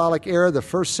apostolic era, the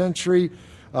first century.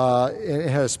 It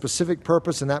had a specific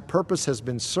purpose, and that purpose has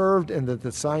been served, and that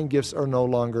the sign gifts are no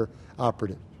longer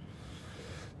operative.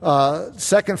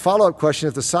 Second follow-up question,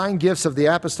 if the sign gifts of the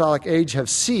apostolic age have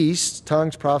ceased,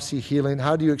 tongues, prophecy, healing,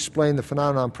 how do you explain the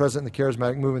phenomenon present in the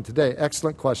charismatic movement today?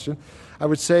 Excellent question. I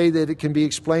would say that it can be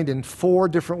explained in 4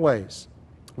 different ways.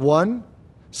 One,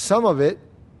 some of it,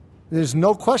 there's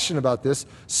no question about this,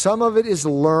 some of it is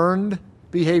learned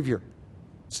behavior.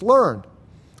 It's learned.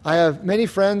 I have many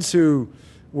friends who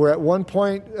were at one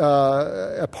point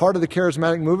a part of the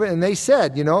charismatic movement, and they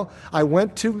said, I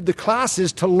went to the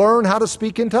classes to learn how to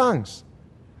speak in tongues.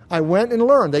 I went and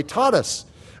learned. They taught us.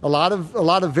 A lot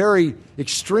of very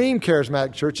extreme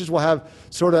charismatic churches will have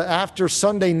sort of after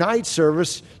Sunday night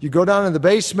service, you go down in the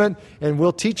basement and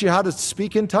we'll teach you how to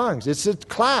speak in tongues. It's a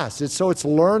class. It's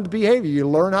learned behavior. You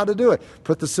learn how to do it.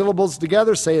 Put the syllables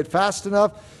together, say it fast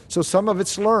enough. So some of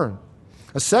it's learned.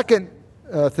 A second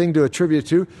thing to attribute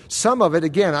to, some of it,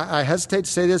 again, I hesitate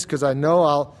to say this because I know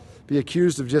I'll be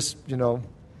accused of just,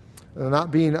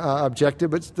 not being objective,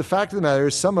 but the fact of the matter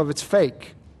is some of it's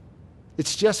fake.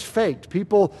 It's just faked.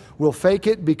 People will fake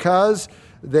it because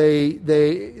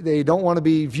they don't want to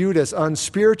be viewed as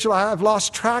unspiritual. I've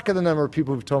lost track of the number of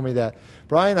people who've told me that.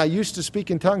 Brian, I used to speak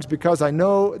in tongues because I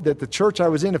know that the church I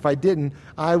was in, if I didn't,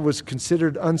 I was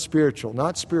considered unspiritual,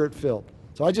 not spirit-filled.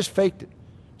 So I just faked it.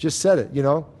 Just said it,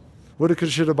 Woulda,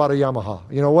 coulda, shoulda, bada,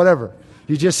 Yamaha. Whatever.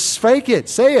 You just fake it.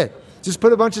 Say it. Just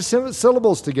put a bunch of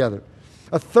syllables together.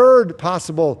 A third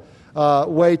possible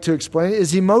way to explain it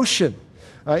is emotion.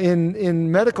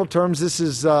 In medical terms, this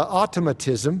is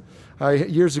automatism.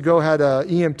 Years ago, had an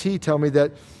EMT tell me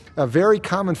that a very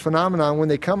common phenomenon when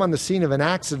they come on the scene of an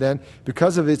accident,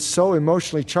 because of it's so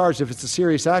emotionally charged, if it's a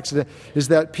serious accident, is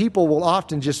that people will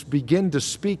often just begin to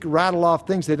speak, rattle off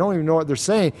things. They don't even know what they're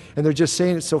saying, and they're just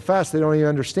saying it so fast they don't even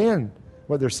understand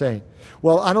what they're saying.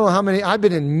 Well, I don't know how many, I've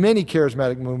been in many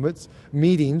charismatic movements,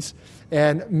 meetings,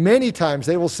 and many times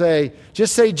they will say,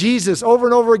 just say Jesus over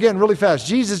and over again really fast.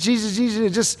 Jesus, Jesus,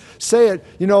 Jesus, just say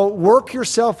it. Work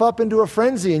yourself up into a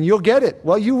frenzy and you'll get it.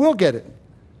 Well, you will get it.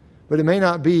 But it may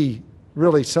not be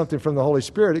really something from the Holy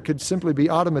Spirit. It could simply be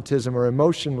automatism or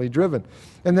emotionally driven.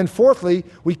 And then fourthly,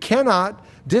 we cannot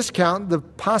discount the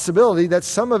possibility that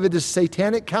some of it is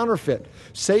satanic counterfeit.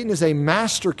 Satan is a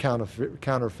master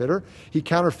counterfeiter. He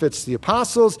counterfeits the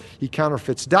apostles. He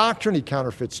counterfeits doctrine. He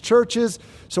counterfeits churches.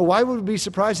 So why would we be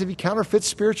surprised if he counterfeits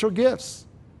spiritual gifts?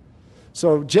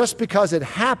 So just because it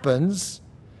happens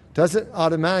doesn't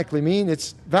automatically mean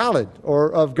it's valid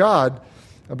or of God,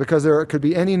 because there could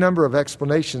be any number of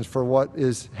explanations for what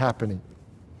is happening.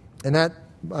 And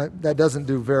that doesn't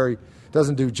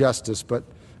do justice, but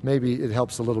maybe it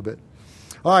helps a little bit.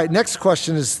 All right, next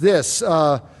question is this.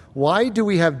 Why do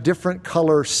we have different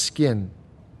color skin?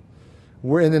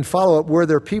 And then follow up, were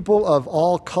there people of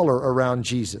all color around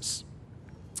Jesus?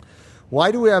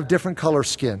 Why do we have different color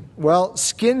skin? Well,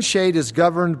 skin shade is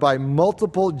governed by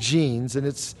multiple genes, and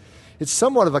it's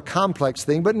somewhat of a complex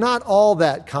thing, but not all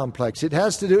that complex.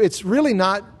 It's really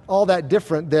not all that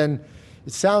different than,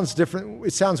 it sounds different.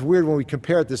 It sounds weird when we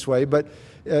compare it this way, but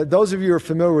those of you who are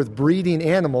familiar with breeding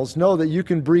animals know that you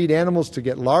can breed animals to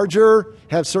get larger,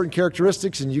 have certain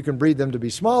characteristics, and you can breed them to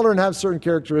be smaller and have certain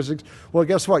characteristics. Well,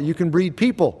 guess what? You can breed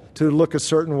people to look a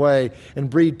certain way and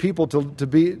breed people to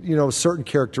be, certain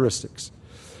characteristics.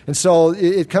 And so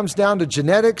it comes down to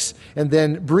genetics and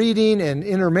then breeding and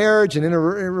intermarriage and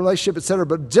interrelationship, etc.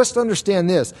 But just understand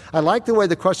this. I like the way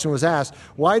the question was asked.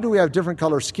 Why do we have different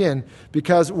color skin?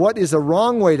 Because what is a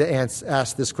wrong way to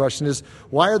ask this question is,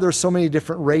 why are there so many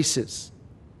different races?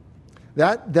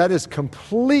 That is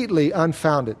completely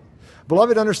unfounded.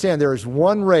 Beloved, understand there is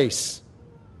one race.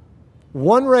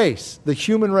 One race, the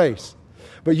human race.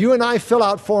 But you and I fill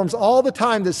out forms all the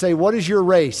time that say, what is your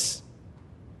race?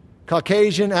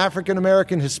 Caucasian, African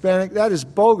American, Hispanic, that is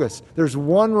bogus. There's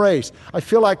one race. I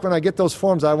feel like when I get those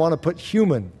forms, I want to put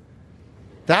human.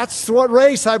 That's what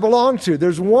race I belong to.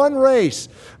 There's one race.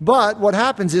 But what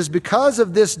happens is because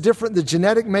of this the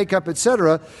genetic makeup,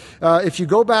 etc., if you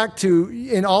go back to,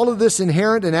 in all of this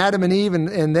inherent in Adam and Eve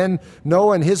and then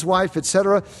Noah and his wife,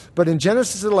 etc., but in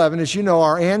Genesis 11, as you know,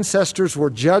 our ancestors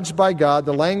were judged by God,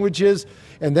 the languages,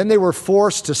 and then they were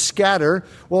forced to scatter.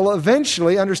 Well,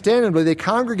 eventually, understandably, they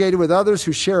congregated with others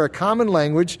who share a common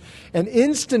language, and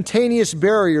instantaneous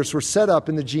barriers were set up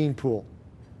in the gene pool.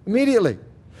 Immediately.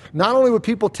 Not only would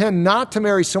people tend not to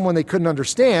marry someone they couldn't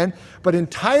understand, but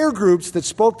entire groups that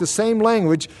spoke the same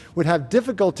language would have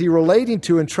difficulty relating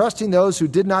to and trusting those who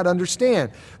did not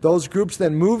understand. Those groups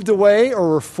then moved away or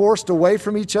were forced away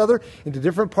from each other into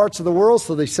different parts of the world,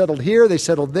 so they settled here, they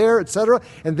settled there, etc.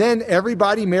 And then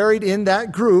everybody married in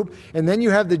that group, and then you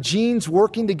have the genes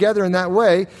working together in that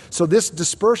way. So this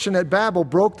dispersion at Babel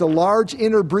broke the large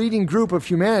interbreeding group of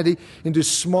humanity into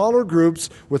smaller groups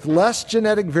with less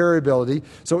genetic variability.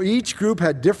 So each group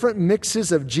had different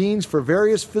mixes of genes for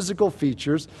various physical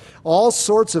features. All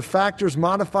sorts of factors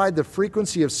modified the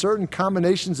frequency of certain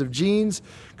combinations of genes,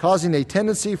 causing a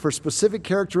tendency for specific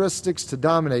characteristics to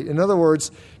dominate. In other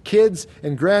words, kids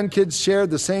and grandkids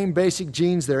shared the same basic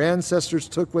genes their ancestors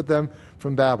took with them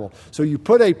from Babel. So you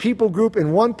put a people group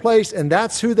in one place, and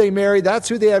that's who they marry, that's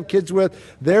who they have kids with,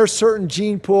 their certain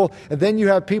gene pool, and then you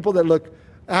have people that look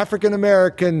African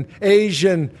American,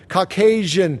 Asian,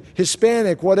 Caucasian,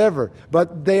 Hispanic, whatever.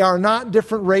 But they are not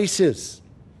different races.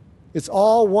 It's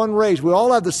all one race. We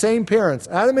all have the same parents,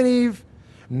 Adam and Eve,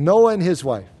 Noah and his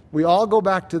wife. We all go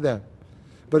back to them.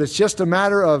 But it's just a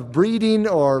matter of breeding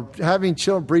or having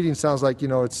children. Breeding sounds like,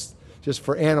 it's just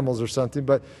for animals or something.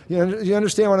 But you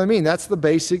understand what I mean. That's the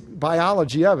basic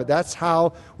biology of it. That's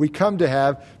how we come to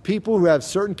have people who have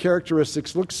certain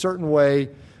characteristics, look a certain way.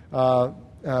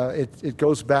 It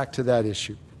goes back to that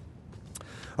issue.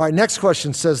 All right, next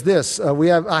question says this.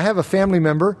 I have a family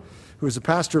member who is a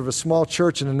pastor of a small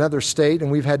church in another state,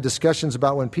 and we've had discussions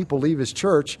about when people leave his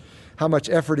church, how much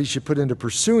effort he should put into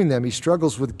pursuing them. He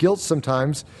struggles with guilt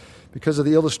sometimes because of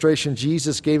the illustration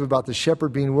Jesus gave about the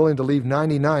shepherd being willing to leave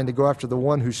 99 to go after the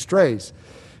one who strays.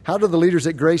 How do the leaders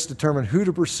at Grace determine who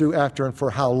to pursue after and for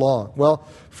how long? Well,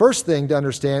 first thing to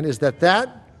understand is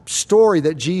that story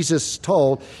that Jesus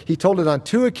told, he told it on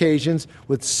two occasions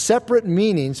with separate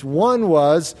meanings. One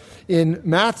was in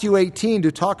Matthew 18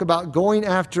 to talk about going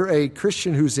after a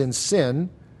Christian who's in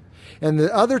sin. And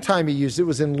the other time he used it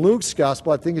was in Luke's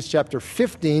gospel, I think it's chapter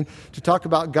 15, to talk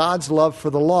about God's love for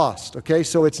the lost. Okay,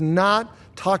 so it's not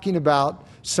talking about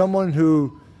someone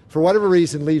who, for whatever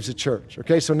reason, leaves a church.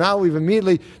 Okay, so now we've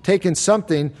immediately taken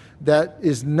something that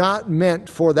is not meant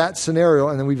for that scenario,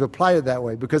 and then we've applied it that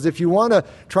way. Because if you want to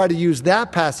try to use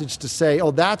that passage to say,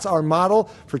 oh, that's our model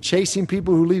for chasing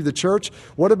people who leave the church,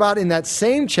 what about in that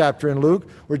same chapter in Luke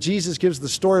where Jesus gives the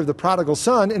story of the prodigal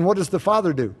son, and what does the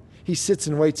father do? He sits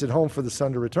and waits at home for the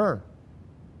son to return.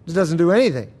 He doesn't do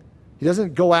anything. He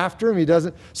doesn't go after him. He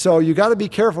doesn't. So you got to be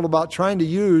careful about trying to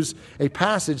use a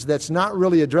passage that's not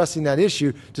really addressing that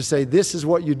issue to say this is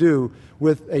what you do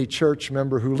with a church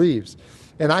member who leaves.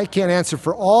 And I can't answer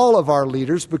for all of our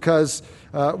leaders because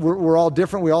we're all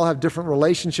different. We all have different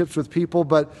relationships with people.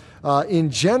 But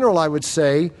in general, I would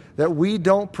say that we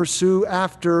don't pursue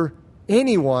after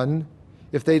anyone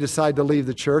if they decide to leave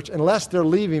the church unless they're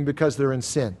leaving because they're in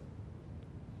sin.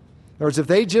 In other words, if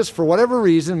they just, for whatever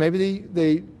reason, maybe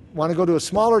they want to go to a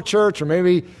smaller church, or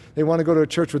maybe they want to go to a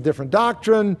church with different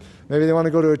doctrine, maybe they want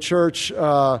to go to a church,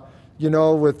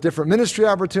 with different ministry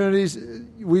opportunities,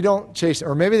 we don't chase it.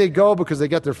 Or maybe they go because they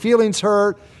get their feelings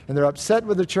hurt and they're upset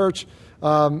with the church.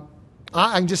 I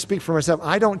can just speak for myself.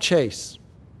 I don't chase.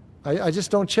 I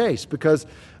just don't chase because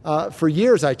for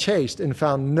years I chased and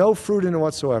found no fruit in it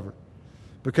whatsoever.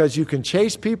 Because you can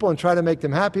chase people and try to make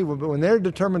them happy, but when they're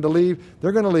determined to leave,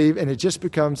 they're going to leave, and it just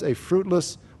becomes a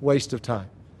fruitless waste of time.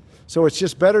 So it's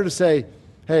just better to say,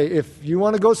 hey, if you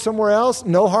want to go somewhere else,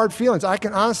 no hard feelings. I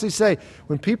can honestly say,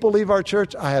 when people leave our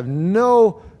church, I have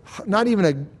not even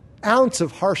an ounce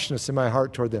of harshness in my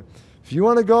heart toward them. If you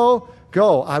want to go,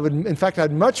 go.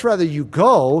 I'd much rather you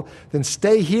go than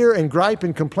stay here and gripe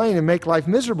and complain and make life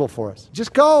miserable for us.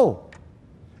 Just go.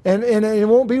 And it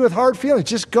won't be with hard feelings.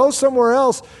 Just go somewhere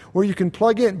else where you can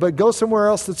plug in, but go somewhere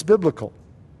else that's biblical.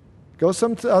 Go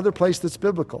some other place that's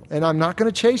biblical. And I'm not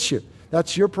going to chase you.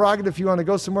 That's your prerogative if you want to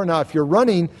go somewhere. Now, if you're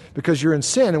running because you're in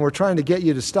sin and we're trying to get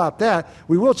you to stop that,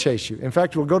 we will chase you. In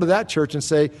fact, we'll go to that church and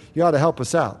say, you ought to help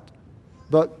us out.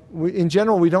 But in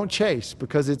general, we don't chase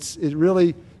because it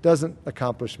really doesn't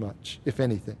accomplish much, if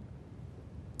anything.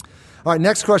 All right,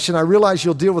 next question. I realize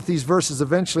you'll deal with these verses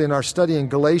eventually in our study in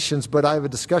Galatians, but I have a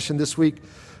discussion this week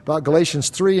about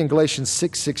Galatians 3 and Galatians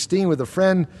 6:16 with a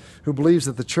friend who believes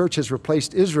that the church has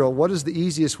replaced Israel. What is the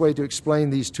easiest way to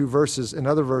explain these two verses and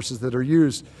other verses that are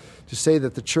used to say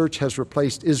that the church has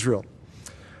replaced Israel?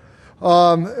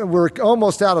 We're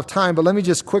almost out of time, but let me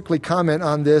just quickly comment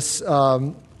on this.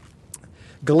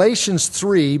 Galatians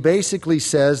 3 basically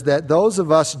says that those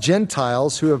of us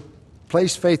Gentiles who have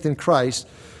placed faith in Christ,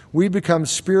 we become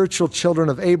spiritual children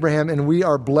of Abraham, and we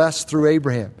are blessed through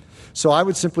Abraham. So I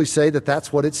would simply say that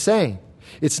that's what it's saying.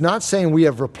 It's not saying we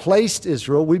have replaced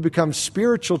Israel. We become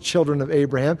spiritual children of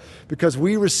Abraham because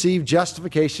we receive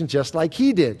justification just like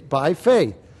he did, by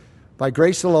faith, by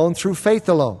grace alone, through faith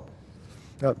alone.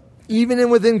 Even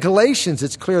within Galatians,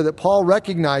 it's clear that Paul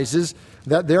recognizes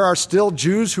that there are still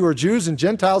Jews who are Jews and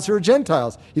Gentiles who are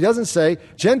Gentiles. He doesn't say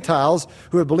Gentiles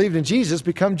who have believed in Jesus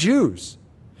become Jews.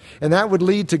 And that would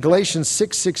lead to Galatians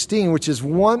 6:16, which is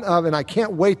one of, and I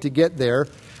can't wait to get there.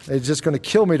 It's just going to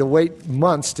kill me to wait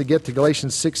months to get to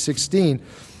Galatians 6:16,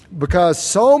 because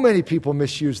so many people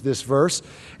misuse this verse,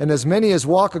 and as many as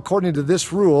walk according to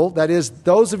this rule, that is,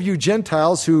 those of you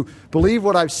Gentiles who believe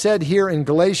what I've said here in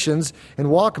Galatians and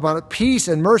walk upon it, peace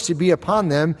and mercy be upon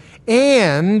them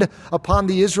and upon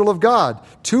the Israel of God.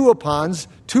 Two upons,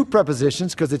 two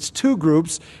prepositions, because it's two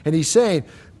groups, and he's saying,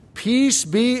 peace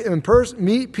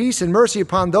and mercy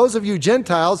upon those of you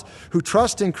Gentiles who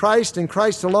trust in Christ and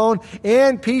Christ alone,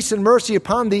 and peace and mercy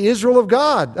upon the Israel of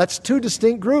God. That's two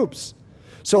distinct groups.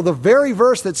 So the very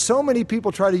verse that so many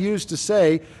people try to use to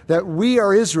say that we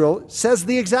are Israel says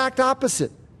the exact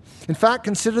opposite. In fact,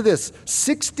 consider this.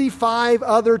 65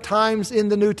 other times in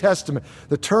the New Testament,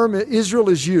 the term Israel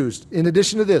is used. In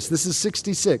addition to this is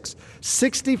 66.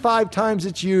 65 times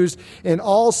it's used, and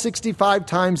all 65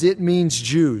 times it means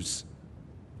Jews.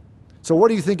 So what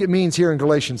do you think it means here in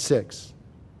Galatians 6?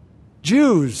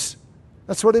 Jews.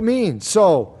 That's what it means.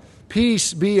 So,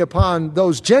 peace be upon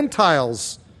those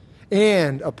Gentiles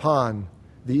and upon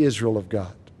the Israel of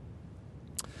God.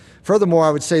 Furthermore, I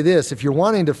would say this, if you're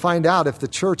wanting to find out if the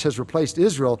church has replaced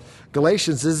Israel,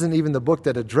 Galatians isn't even the book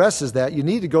that addresses that. You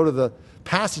need to go to the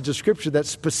passage of Scripture that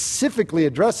specifically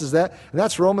addresses that, and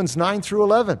that's Romans 9 through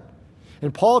 11.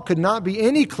 And Paul could not be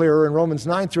any clearer in Romans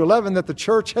 9 through 11 that the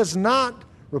church has not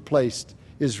replaced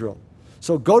Israel.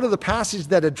 So go to the passage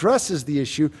that addresses the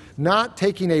issue, not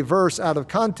taking a verse out of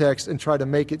context and try to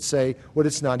make it say what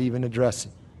it's not even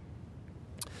addressing.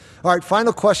 All right,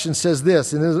 final question says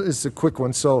this, and it's a quick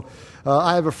one. So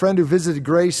I have a friend who visited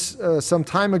Grace some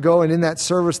time ago, and in that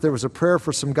service there was a prayer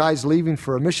for some guys leaving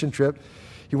for a mission trip.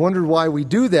 He wondered why we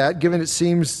do that, given it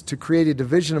seems to create a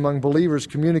division among believers,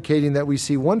 communicating that we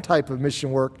see one type of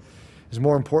mission work is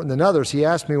more important than others. He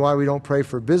asked me why we don't pray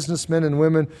for businessmen and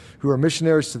women who are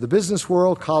missionaries to the business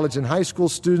world, college and high school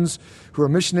students who are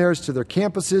missionaries to their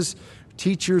campuses,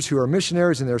 teachers who are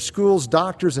missionaries in their schools,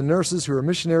 doctors and nurses who are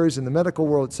missionaries in the medical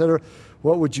world, etc.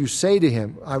 What would you say to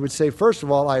him? I would say, first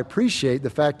of all, I appreciate the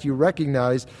fact you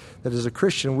recognize that as a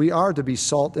Christian, we are to be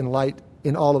salt and light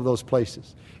in all of those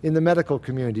places. In the medical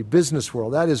community, business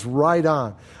world, that is right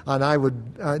on.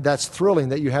 And that's thrilling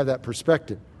that you have that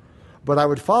perspective. But I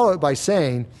would follow it by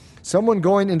saying, someone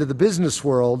going into the business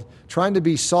world, trying to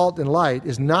be salt and light,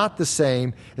 is not the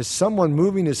same as someone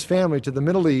moving his family to the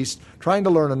Middle East, trying to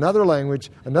learn another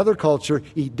language, another culture,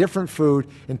 eat different food,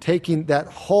 and taking that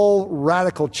whole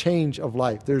radical change of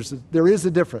life. There is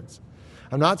a difference.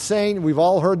 I'm not saying, we've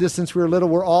all heard this since we were little,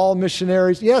 we're all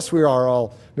missionaries. Yes, we are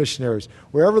all missionaries,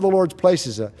 wherever the Lord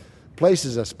places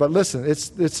us. But listen,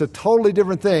 it's a totally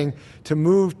different thing to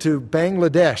move to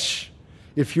Bangladesh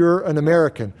if you're an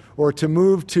American, or to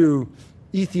move to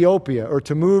Ethiopia, or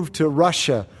to move to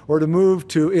Russia, or to move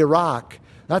to Iraq.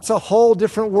 That's a whole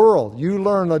different world. You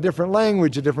learn a different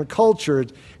language, a different culture.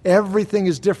 Everything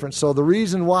is different. So the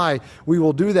reason why we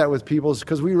will do that with people is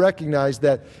because we recognize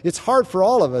that it's hard for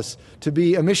all of us to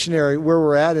be a missionary where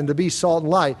we're at and to be salt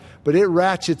and light, but it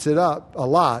ratchets it up a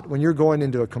lot when you're going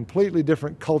into a completely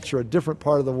different culture, a different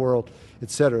part of the world,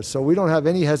 etc. So we don't have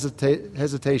any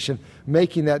hesitation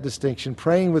making that distinction,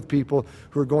 praying with people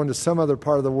who are going to some other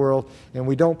part of the world, and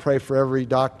we don't pray for every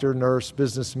doctor, nurse,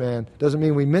 businessman. Doesn't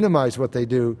mean we minimize what they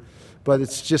do, but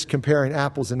it's just comparing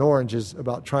apples and oranges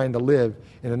about trying to live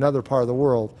in another part of the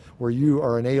world where you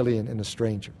are an alien and a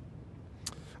stranger.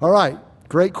 All right,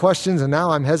 great questions, and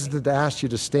now I'm hesitant to ask you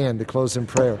to stand to close in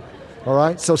prayer. All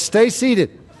right, so stay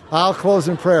seated. I'll close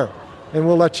in prayer, and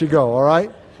we'll let you go, all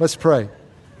right? Let's pray.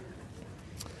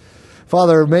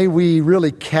 Father, may we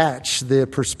really catch the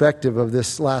perspective of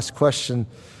this last question,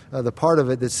 the part of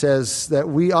it that says that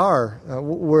we are,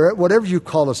 whatever you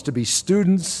call us to be,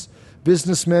 students,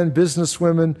 businessmen,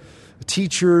 businesswomen,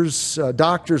 teachers,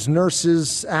 doctors,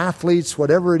 nurses, athletes,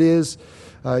 whatever it is,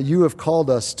 you have called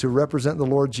us to represent the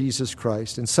Lord Jesus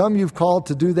Christ. And some you've called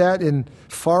to do that in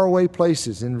faraway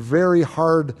places, in very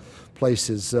hard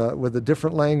places, with a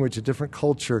different language, a different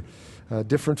culture,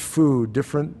 different food,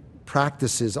 different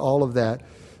practices, all of that.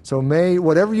 So may,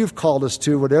 whatever you've called us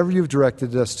to, whatever you've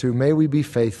directed us to, may we be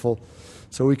faithful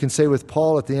so we can say with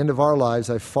Paul at the end of our lives,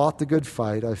 I've fought the good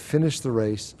fight, I've finished the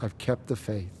race, I've kept the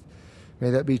faith. May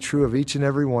that be true of each and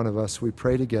every one of us. We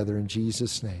pray together in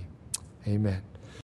Jesus' name. Amen.